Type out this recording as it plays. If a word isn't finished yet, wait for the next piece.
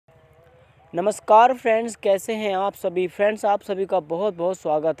नमस्कार फ्रेंड्स, कैसे हैं आप सभी। फ्रेंड्स, आप सभी का बहुत बहुत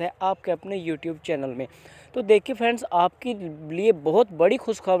स्वागत है आपके अपने यूट्यूब चैनल में। तो देखिए फ्रेंड्स, आपके लिए बहुत बड़ी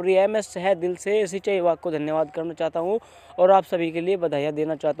खुशखबरी है। मैं तहे दिल से सिंचाई विभाग को धन्यवाद करना चाहता हूं और आप सभी के लिए बधाइयां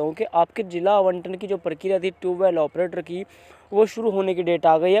देना चाहता हूं कि आपके जिला आवंटन की जो प्रक्रिया थी ट्यूबवेल ऑपरेटर की, वो शुरू होने की डेट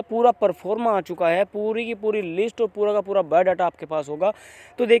आ गई है। पूरा परफॉर्मा आ चुका है, पूरी की पूरी लिस्ट और पूरा का पूरा बायोडाटा आपके पास होगा।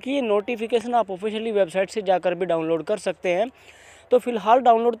 तो देखिए, नोटिफिकेशन आप ऑफिशियली वेबसाइट से जाकर भी डाउनलोड कर सकते हैं। तो फिलहाल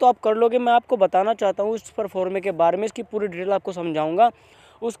डाउनलोड तो आप कर लोगे। मैं आपको बताना चाहता हूँ इस परफॉर्मे के बारे में, इसकी पूरी डिटेल आपको समझाऊंगा।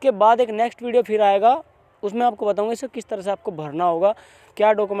 उसके बाद एक नेक्स्ट वीडियो फिर आएगा, उसमें आपको बताऊंगा इसे किस तरह से आपको भरना होगा,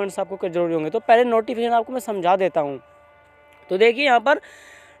 क्या डॉक्यूमेंट्स आपको जरूरी होंगे। तो पहले नोटिफिकेशन आपको मैं समझा देता हूँ। तो देखिए, यहाँ पर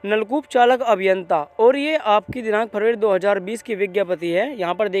नलकूप चालक अभियंता, और ये आपकी दिनांक फरवरी 2020 की विज्ञप्ति है।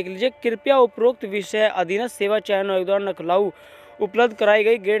 यहाँ पर देख लीजिए, कृपया उपरोक्त विषय अधीनस्थ सेवा चयन आयोग द्वारा नखलाऊ उपलब्ध कराई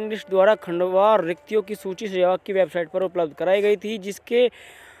गई ग्रेड लिस्ट द्वारा खंडवार रिक्तियों की सूची विभाग की वेबसाइट पर उपलब्ध कराई गई थी, जिसके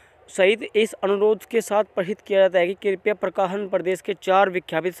सहित इस अनुरोध के साथ प्रहित किया जाता है कि कृपया प्रकाशन प्रदेश के 4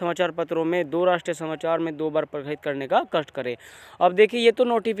 विख्यापित समाचार पत्रों में 2 राष्ट्रीय समाचार में 2 बार प्रकाशित करने का कष्ट करें। अब देखिए, ये तो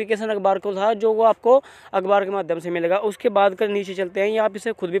नोटिफिकेशन अखबार को था, जो वो आपको अखबार के माध्यम से मिलेगा। उसके बाद कर नीचे चलते हैं, ये आप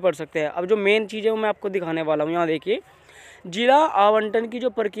इसे खुद भी पढ़ सकते हैं। अब जो मेन चीज़ है वो मैं आपको दिखाने वाला हूँ। यहाँ देखिए, जिला आवंटन की जो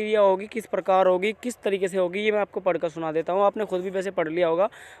प्रक्रिया होगी किस प्रकार होगी, किस तरीके से होगी, ये मैं आपको पढ़कर सुना देता हूँ। आपने खुद भी वैसे पढ़ लिया होगा,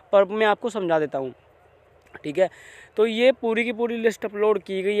 पर मैं आपको समझा देता हूँ, ठीक है। तो ये पूरी की पूरी लिस्ट अपलोड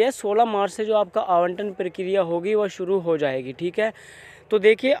की गई है। 16 मार्च से जो आपका आवंटन प्रक्रिया होगी वह शुरू हो जाएगी, ठीक है। तो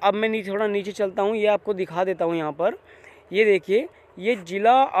देखिए, अब मैं थोड़ा नीचे चलता हूँ, ये आपको दिखा देता हूँ। यहाँ पर ये देखिए, ये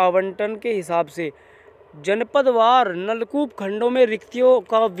जिला आवंटन के हिसाब से जनपदवार नलकूप खंडों में रिक्तियों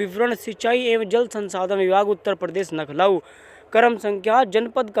का विवरण सिंचाई एवं जल संसाधन विभाग उत्तर प्रदेश नखलाऊ, क्रम संख्या,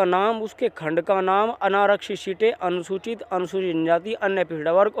 जनपद का नाम, उसके खंड का नाम, अनारक्षित सीटें, अनुसूचित जनजाति, अन्य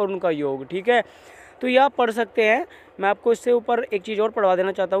पिछड़ा वर्ग और उनका योग, ठीक है। तो ये आप पढ़ सकते हैं। मैं आपको इससे ऊपर एक चीज़ और पढ़वा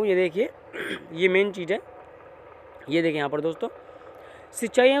देना चाहता हूँ। ये देखिए, ये मेन चीज़ है। ये देखिए यहाँ पर दोस्तों,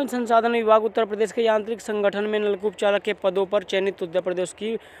 सिंचाई एवं संसाधन विभाग उत्तर प्रदेश के यांत्रिक संगठन में नलकूप चालक के पदों पर चयनित उत्तर प्रदेश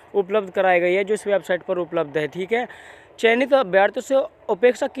की उपलब्ध कराई गई है, जो इस वेबसाइट पर उपलब्ध है, ठीक है। चयनित अभ्यर्थियों से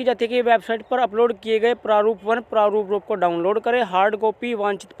अपेक्षा की जाती है कि वेबसाइट पर अपलोड किए गए प्रारूप रूप को डाउनलोड करें। हार्ड कॉपी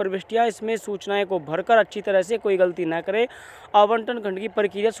वांछित प्रविष्टियां इसमें सूचनाएं को भरकर अच्छी तरह से कोई गलती न करें। आवंटन खंड की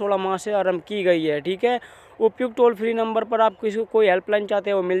प्रक्रिया 16 माह से आरंभ की गई है, ठीक है। उपयुक्त टोल फ्री नंबर पर आप किसी को कोई हेल्पलाइन चाहते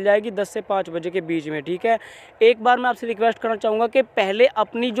हैं वो मिल जाएगी 10 से 5 बजे के बीच में, ठीक है। एक बार मैं आपसे रिक्वेस्ट करना चाहूँगा कि पहले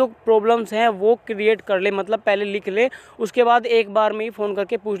अपनी जो प्रॉब्लम्स हैं वो क्रिएट कर ले, मतलब पहले लिख ले, उसके बाद एक बार में ही फ़ोन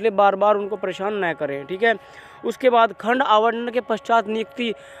करके पूछ ले, बार बार उनको परेशान न करें, ठीक है। उसके बाद खंड आवंटन के पश्चात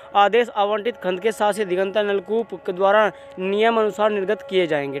नियुक्ति आदेश आवंटित खंड के साथ से दिगंता नलकूप के द्वारा नियम अनुसार निर्गत किए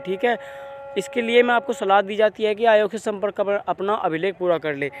जाएंगे, ठीक है। इसके लिए मैं आपको सलाह दी जाती है कि आयोग से संपर्क कर अपना अभिलेख पूरा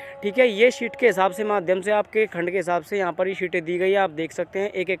कर ले, ठीक है। ये शीट के हिसाब से माध्यम से आपके खंड के हिसाब से यहाँ पर ये शीटें दी गई है, आप देख सकते हैं,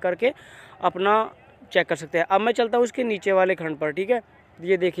 एक एक करके अपना चेक कर सकते हैं। अब मैं चलता हूँ उसके नीचे वाले खंड पर, ठीक है।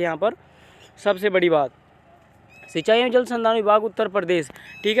 ये देखिए, यहाँ पर सबसे बड़ी बात, सिंचाई एवं जल संसाधन विभाग उत्तर प्रदेश,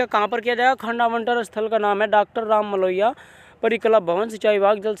 ठीक है। कहाँ पर किया जाएगा? खंड आवंटन स्थल का नाम है डॉक्टर राम मलोहिया परिकला भवन, सिंचाई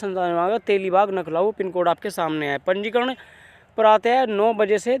विभाग, जल संसाधन विभाग, तेलीबाग नखलाऊ, पिन कोड आपके सामने है। पंजीकरण प्रातः 9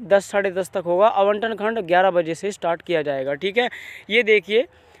 बजे से 10 साढ़े 10 तक होगा। आवंटन खंड 11 बजे से स्टार्ट किया जाएगा, ठीक है। ये देखिए,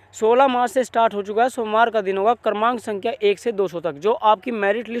 16 मार्च से स्टार्ट हो चुका है। सोमवार का दिन होगा। क्रमांक संख्या 1 से 200 तक जो आपकी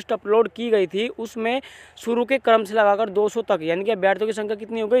मेरिट लिस्ट अपलोड की गई थी, उसमें शुरू के क्रम से लगाकर 200 तक, यानी कि अभ्यर्थियों की संख्या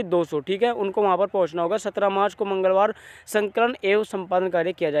कितनी हो गई? 200, ठीक है। उनको वहां पर पहुंचना होगा। 17 मार्च को मंगलवार संकलन एवं संपादन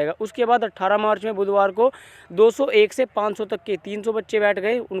कार्य किया जाएगा। उसके बाद 18 मार्च में बुधवार को 201 से 500 तक के 300 बच्चे बैठ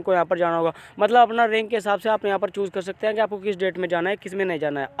गए, उनको यहाँ पर जाना होगा। मतलब अपना रैंक के हिसाब से आप यहाँ पर चूज कर सकते हैं कि आपको किस डेट में जाना है, किस में नहीं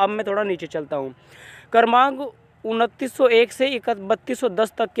जाना है। अब मैं थोड़ा नीचे चलता हूँ। क्रमांक 2901 से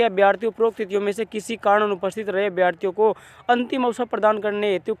 3210 तक के अभ्यर्थी उपरोक्त तिथियों में से किसी कारण अनुपस्थित रहे अभ्यर्थियों को अंतिम अवसर प्रदान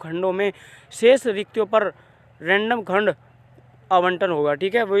करने हेतु खंडों में शेष रिक्तियों पर रैंडम खंड आवंटन होगा,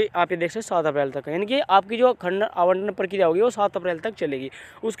 ठीक है। वही आप ये देख सकते 7 अप्रैल तक, यानी कि आपकी जो खंड आवंटन प्रक्रिया होगी वो 7 अप्रैल तक चलेगी।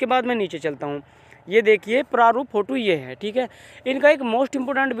 उसके बाद मैं नीचे चलता हूँ। ये देखिए, प्रारूप फोटो ये है, ठीक है। इनका एक मोस्ट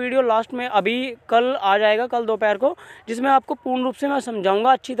इंपोर्टेंट वीडियो लास्ट में अभी कल आ जाएगा, कल दोपहर को, जिसमें आपको पूर्ण रूप से मैं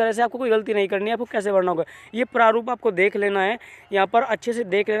समझाऊंगा अच्छी तरह से। आपको कोई गलती नहीं करनी है, आपको कैसे भरना होगा। ये प्रारूप आपको देख लेना है, यहाँ पर अच्छे से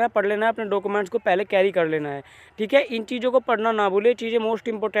देख लेना है, पढ़ लेना है, अपने डॉक्यूमेंट्स को पहले कैरी कर लेना है, ठीक है। इन चीज़ों को पढ़ना ना भूले, चीज़ें मोस्ट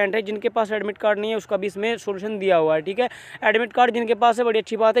इंपोर्टेंट है। जिनके पास एडमिट कार्ड नहीं है उसका भी इसमें सोल्यूशन दिया हुआ है, ठीक है। एडमिट कार्ड जिनके पास है बड़ी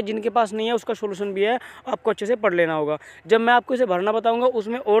अच्छी बात है, जिनके पास नहीं है उसका सोल्यूशन भी है, आपको अच्छे से पढ़ लेना होगा। जब मैं आपको इसे भरना बताऊँगा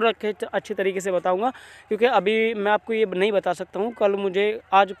उसमें और अच्छे तरीके से बताऊँगा, क्योंकि अभी मैं आपको ये नहीं बता सकता हूँ। कल मुझे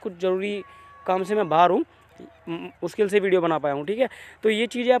आज कुछ ज़रूरी काम से मैं बाहर हूँ, मुश्किल से वीडियो बना पाया हूँ। ठीक है, तो ये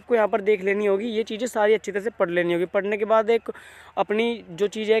चीज़ें आपको यहाँ पर देख लेनी होगी, ये चीज़ें सारी अच्छी तरह से पढ़ लेनी होगी। पढ़ने के बाद एक अपनी जो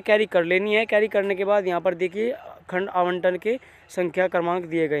चीज़ है कैरी कर लेनी है। कैरी करने के बाद यहाँ पर देखिए खंड आवंटन के संख्या क्रमांक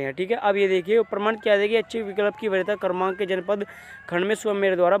दिए गए हैं। ठीक है, अब ये देखिए प्रमाणित क्या देखिए अच्छे विकल्प की वरीयता क्रमांक के जनपद खंड में स्वयं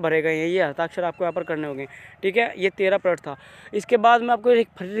मेरे द्वारा भरे गए हैं। ये हस्ताक्षर आपको यहाँ पर करने होंगे। ठीक है, ये 13 प्रश्न था। इसके बाद मैं आपको एक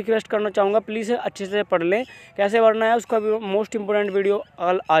फिर रिक्वेस्ट करना चाहूँगा, प्लीज़ अच्छे से पढ़ लें, कैसे भरना है उसका भी मोस्ट इंपोर्टेंट वीडियो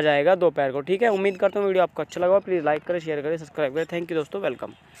कल आ जाएगा दोपहर को। ठीक है, उम्मीद करता हूँ वीडियो आपको अच्छा लगा। प्लीज़ लाइक करें, शेयर करें, सब्सक्राइब करें। थैंक यू दोस्तों,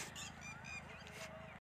 वेलकम।